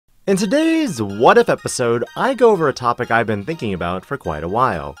In today's What If episode, I go over a topic I've been thinking about for quite a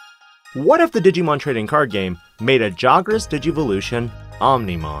while. What if the Digimon trading card game made a Jogress Digivolution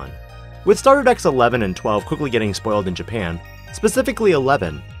Omnimon? With starter decks 11 and 12 quickly getting spoiled in Japan, specifically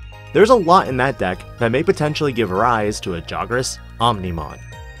 11, there's a lot in that deck that may potentially give rise to a Jogress Omnimon.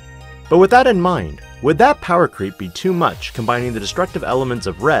 But with that in mind, would that power creep be too much, combining the destructive elements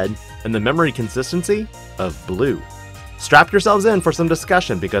of red and the memory consistency of blue? Strap yourselves in for some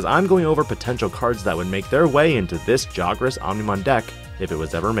discussion because I'm going over potential cards that would make their way into this Jogress Omnimon deck if it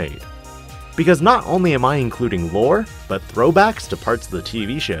was ever made. Because not only am I including lore, but throwbacks to parts of the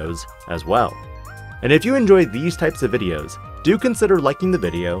TV shows as well. And if you enjoy these types of videos, do consider liking the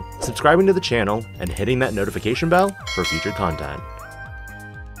video, subscribing to the channel, and hitting that notification bell for future content.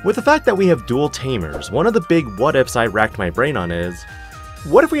 With the fact that we have dual Tamers, one of the big what ifs I racked my brain on is,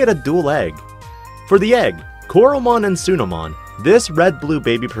 what if we had a dual egg? For the egg, Koromon and Tsunomon, this red-blue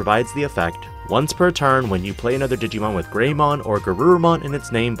baby provides the effect, once per turn when you play another Digimon with Greymon or Garurumon in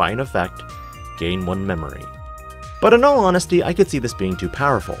its name by an effect, gain 1 memory. But in all honesty, I could see this being too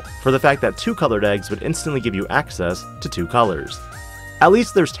powerful, for the fact that 2 colored eggs would instantly give you access to 2 colors. At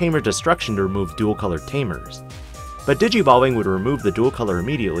least there's Tamer Destruction to remove dual-colored Tamers. But Digivolving would remove the dual color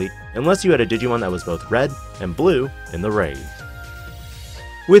immediately, unless you had a Digimon that was both red and blue in the raid.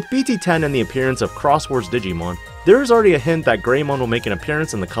 With BT10 and the appearance of Cross Wars Digimon, there is already a hint that Greymon will make an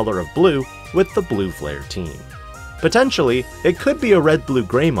appearance in the color of blue with the Blue Flare team. Potentially, it could be a red-blue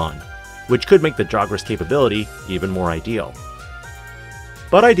Greymon, which could make the Jogress capability even more ideal.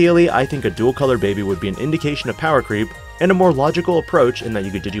 But ideally, I think a dual-color baby would be an indication of power creep, and a more logical approach in that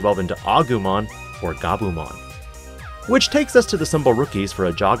you could Digivolve into Agumon or Gabumon. Which takes us to the simple rookies for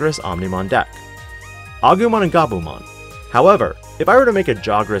a Jogress Omnimon deck. Agumon and Gabumon. However, if I were to make a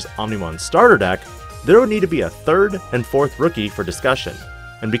Jogress Omnimon starter deck, there would need to be a 3rd and 4th rookie for discussion,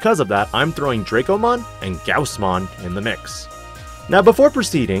 and because of that, I'm throwing Dracomon and Gaussmon in the mix. Now before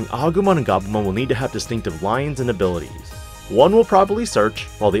proceeding, Agumon and Gabumon will need to have distinctive lines and abilities. One will probably search,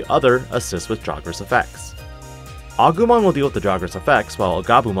 while the other assists with Jogress effects. Agumon will deal with the Jogress effects, while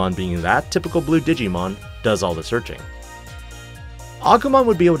Gabumon, being that typical blue Digimon, does all the searching. Agumon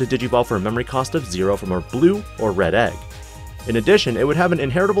would be able to Digivolve for a memory cost of 0 from a blue or red egg. In addition, it would have an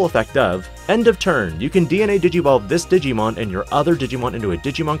inheritable effect of, end of turn, you can DNA Digivolve this Digimon and your other Digimon into a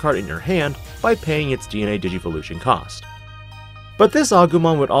Digimon card in your hand by paying its DNA Digivolution cost. But this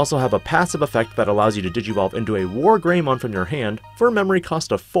Agumon would also have a passive effect that allows you to Digivolve into a War Greymon from your hand for a memory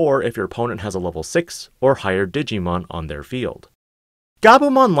cost of 4 if your opponent has a level 6 or higher Digimon on their field.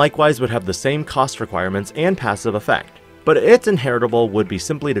 Gabumon likewise would have the same cost requirements and passive effect, but its inheritable would be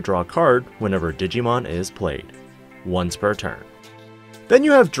simply to draw a card whenever Digimon is played, once per turn. Then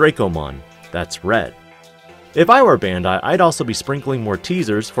you have Dracomon, that's red. If I were Bandai, I'd also be sprinkling more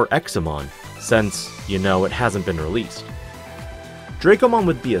teasers for Examon, since, you know, it hasn't been released. Dracomon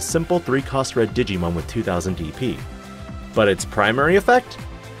would be a simple 3-cost red Digimon with 2000 DP, but its primary effect?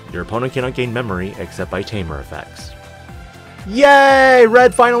 Your opponent cannot gain memory except by Tamer effects. Yay!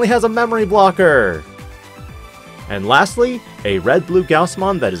 Red finally has a memory blocker! And lastly, a red-blue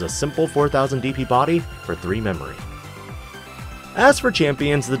Gaussmon that is a simple 4000 DP body for 3 memory. As for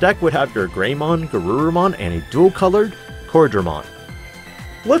champions, the deck would have your Greymon, Garurumon, and a dual-colored Cordramon.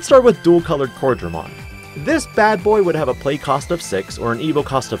 Let's start with dual-colored Cordramon. This bad boy would have a play cost of 6 or an evo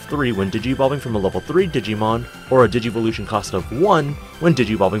cost of 3 when Digivolving from a level 3 Digimon, or a Digivolution cost of 1 when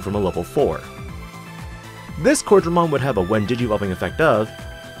Digivolving from a level 4. This Cordramon would have a when Digivolving effect of,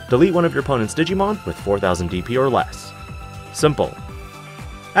 delete one of your opponent's Digimon with 4000 DP or less. Simple.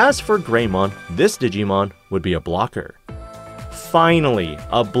 As for Greymon, this Digimon would be a blocker. Finally,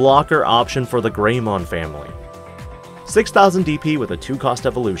 a blocker option for the Greymon family. 6000 DP with a 2-cost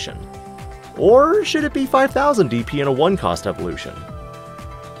evolution. Or should it be 5000 DP and a 1-cost evolution?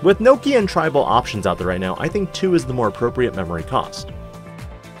 With Nokia and Tribal options out there right now, I think 2 is the more appropriate memory cost.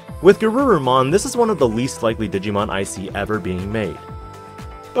 With Garurumon, this is one of the least likely Digimon I see ever being made.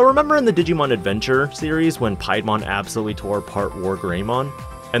 But remember in the Digimon Adventure series when Piedmon absolutely tore apart War Greymon?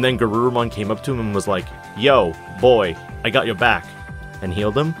 And then Garurumon came up to him and was like, "Yo, boy, I got your back," and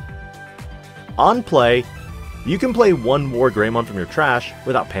healed him? On play, you can play 1 War Greymon from your trash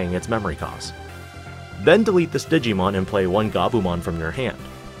without paying its memory cost. Then delete this Digimon and play 1 Gabumon from your hand.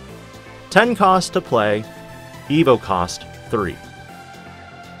 10 cost to play, evo cost 3.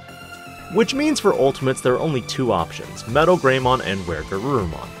 Which means for ultimates there are only 2 options, Metal Greymon and Rare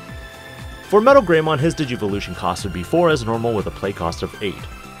Garurumon. For Metal Greymon, his Digivolution cost would be 4 as normal with a play cost of 8,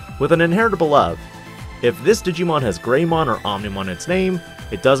 with an inheritable of, if this Digimon has Greymon or Omnimon in its name,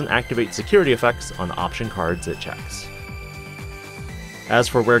 it doesn't activate security effects on option cards it checks. As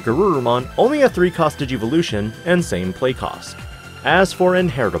for Were Garurumon, only a 3-cost Digivolution and same play cost. As for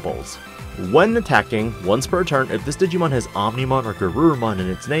Inheritables, when attacking, once per turn, if this Digimon has Omnimon or Garurumon in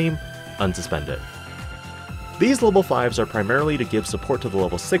its name, unsuspend it. These level 5s are primarily to give support to the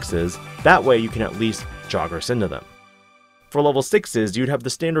level 6s, that way you can at least Jogress into them. For level 6s, you'd have the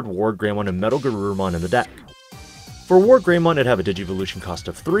standard War Greymon and Metal Garurumon in the deck. For War Greymon, it'd have a Digivolution cost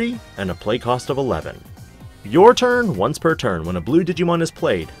of 3 and a play cost of 11. Your turn, once per turn, when a blue Digimon is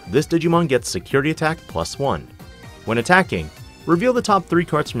played, this Digimon gets Security Attack +1. When attacking, reveal the top 3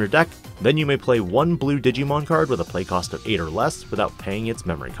 cards from your deck, then you may play one blue Digimon card with a play cost of 8 or less without paying its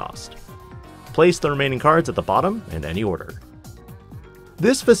memory cost. Place the remaining cards at the bottom in any order.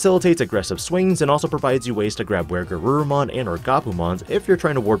 This facilitates aggressive swings and also provides you ways to grab Were Garurumon and or Gabumons if you're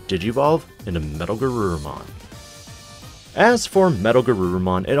trying to warp Digivolve into Metal Garurumon. As for Metal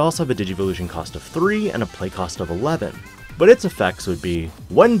Garurumon, it also have a Digivolution cost of 3 and a play cost of 11, but its effects would be,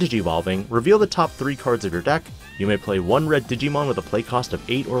 when Digivolving, reveal the top 3 cards of your deck, you may play one red Digimon with a play cost of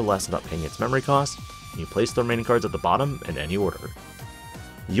 8 or less without paying its memory cost, and you place the remaining cards at the bottom in any order.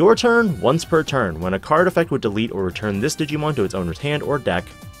 Your turn, once per turn, when a card effect would delete or return this Digimon to its owner's hand or deck,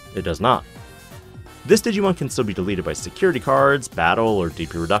 it does not. This Digimon can still be deleted by security cards, battle, or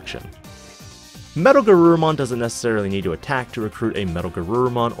DP reduction. Metal Garurumon doesn't necessarily need to attack to recruit a Metal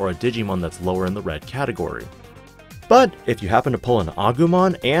Garurumon or a Digimon that's lower in the red category. But if you happen to pull an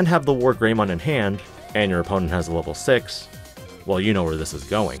Agumon and have the War Greymon in hand, and your opponent has a level 6, well, you know where this is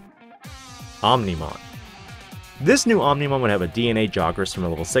going. Omnimon. This new Omnimon would have a DNA Jogress from a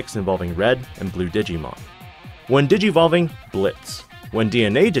level 6 involving red and blue Digimon. When Digivolving, Blitz. When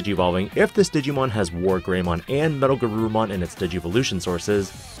DNA Digivolving, if this Digimon has War Greymon and Metal Garurumon in its Digivolution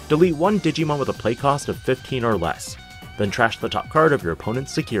sources, delete one Digimon with a play cost of 15 or less, then trash the top card of your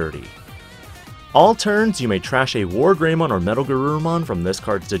opponent's security. All turns, you may trash a War Greymon or Metal Garurumon from this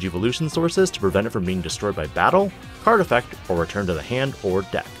card's Digivolution sources to prevent it from being destroyed by battle, card effect, or return to the hand or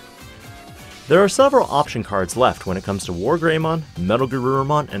deck. There are several option cards left when it comes to War Greymon, Metal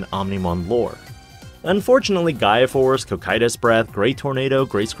Garurumon, and Omnimon lore. Unfortunately, Gaia Force, Kokaitis Breath, Great Tornado,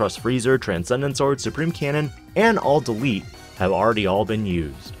 Grace Cross Freezer, Transcendent Sword, Supreme Cannon, and All Delete have already all been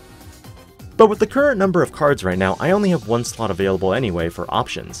used. But with the current number of cards right now, I only have one slot available anyway for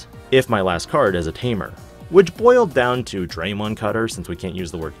options, if my last card is a Tamer, which boiled down to Draymon Cutter since we can't use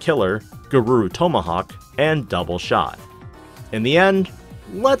the word killer, Garuru Tomahawk, and Double Shot. In the end,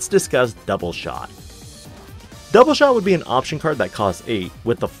 let's discuss Double Shot. Double Shot would be an option card that costs 8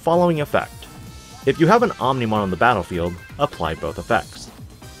 with the following effect. If you have an Omnimon on the battlefield, apply both effects.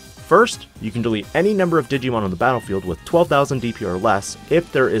 First, you can delete any number of Digimon on the battlefield with 12,000 DP or less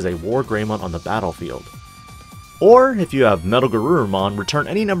if there is a War Greymon on the battlefield. Or, if you have Metal Garurumon, return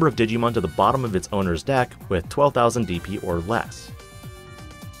any number of Digimon to the bottom of its owner's deck with 12,000 DP or less.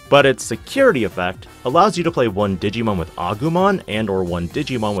 But its security effect allows you to play one Digimon with Agumon and or one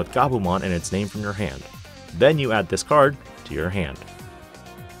Digimon with Gabumon in its name from your hand. Then you add this card to your hand.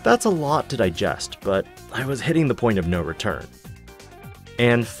 That's a lot to digest, but I was hitting the point of no return.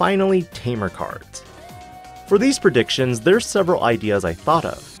 And finally, Tamer cards. For these predictions, there's several ideas I thought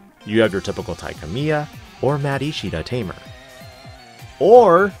of. You have your typical Taikamiya or Mad Ishida Tamer.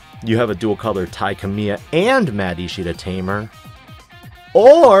 Or you have a dual color Taikamiya and Mad Ishida Tamer.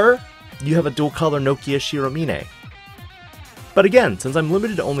 Or you have a dual color Nokia Shiromine. But again, since I'm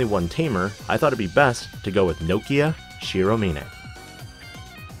limited to only one Tamer, I thought it'd be best to go with Nokia Shiromine.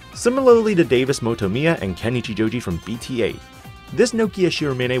 Similarly to Davis Motomiya and Kenichi Joji from BT8, this Nokia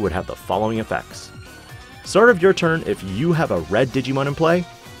Shiromine would have the following effects. Start of your turn, if you have a red Digimon in play,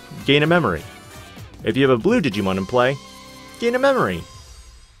 gain a memory. If you have a blue Digimon in play, gain a memory.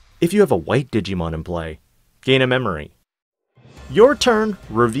 If you have a white Digimon in play, gain a memory. Your turn,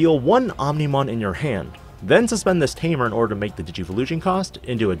 reveal one Omnimon in your hand, then suspend this Tamer in order to make the Digivolution cost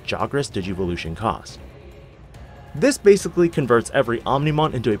into a Jogress Digivolution cost. This basically converts every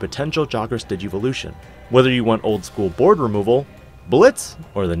Omnimon into a potential Jogress Digivolution, whether you want old school board removal, Blitz,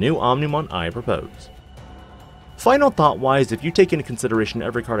 or the new Omnimon I propose. Final thought wise, if you take into consideration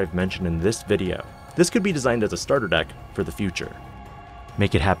every card I've mentioned in this video, this could be designed as a starter deck for the future.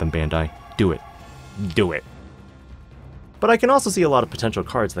 Make it happen, Bandai. Do it. Do it. But I can also see a lot of potential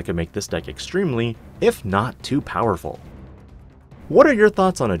cards that could make this deck extremely, if not too powerful. What are your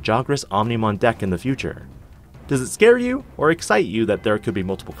thoughts on a Jogress Omnimon deck in the future? Does it scare you or excite you that there could be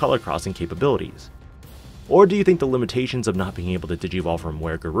multiple color crossing capabilities? Or do you think the limitations of not being able to digivolve from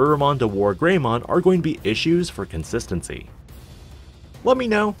Were Garurumon to War Greymon are going to be issues for consistency? Let me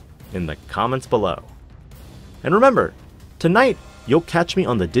know in the comments below. And remember, tonight you'll catch me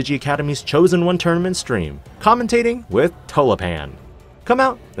on the Digi Academy's Chosen One tournament stream, commentating with Tolapan. Come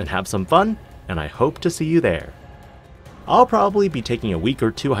out and have some fun, and I hope to see you there. I'll probably be taking a week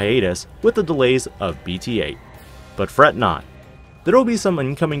or two hiatus with the delays of BT8, but fret not. There will be some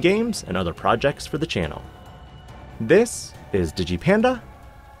incoming games and other projects for the channel. This is Digipanda,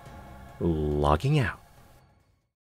 logging out.